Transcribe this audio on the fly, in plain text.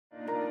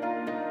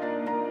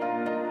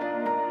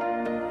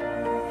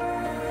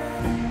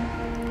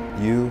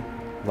You,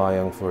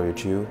 young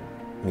FLORIA,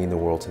 mean the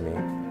world to me.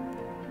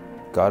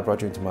 God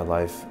brought you into my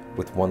life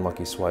with one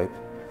lucky swipe,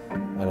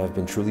 and I've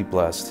been truly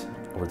blessed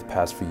over the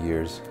past few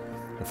years,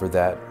 and for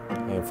that, I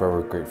am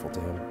forever grateful to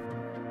Him.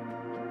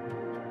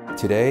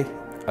 Today,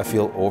 I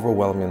feel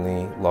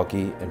overwhelmingly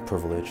lucky and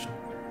privileged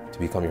to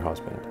become your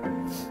husband.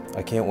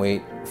 I can't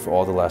wait for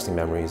all the lasting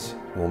memories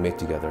we'll make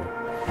together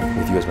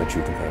with you as my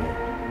true companion.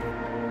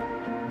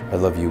 I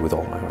love you with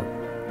all my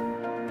heart.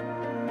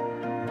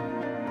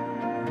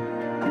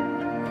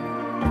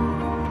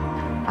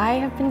 I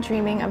have been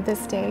dreaming of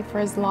this day for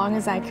as long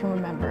as I can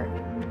remember.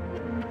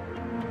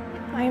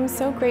 I am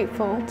so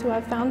grateful to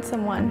have found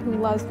someone who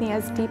loves me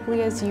as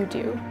deeply as you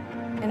do,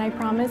 and I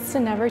promise to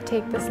never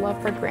take this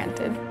love for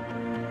granted.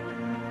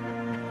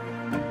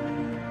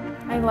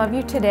 I love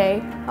you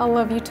today, I'll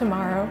love you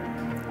tomorrow,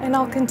 and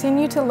I'll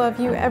continue to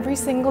love you every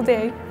single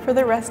day for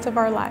the rest of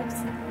our lives.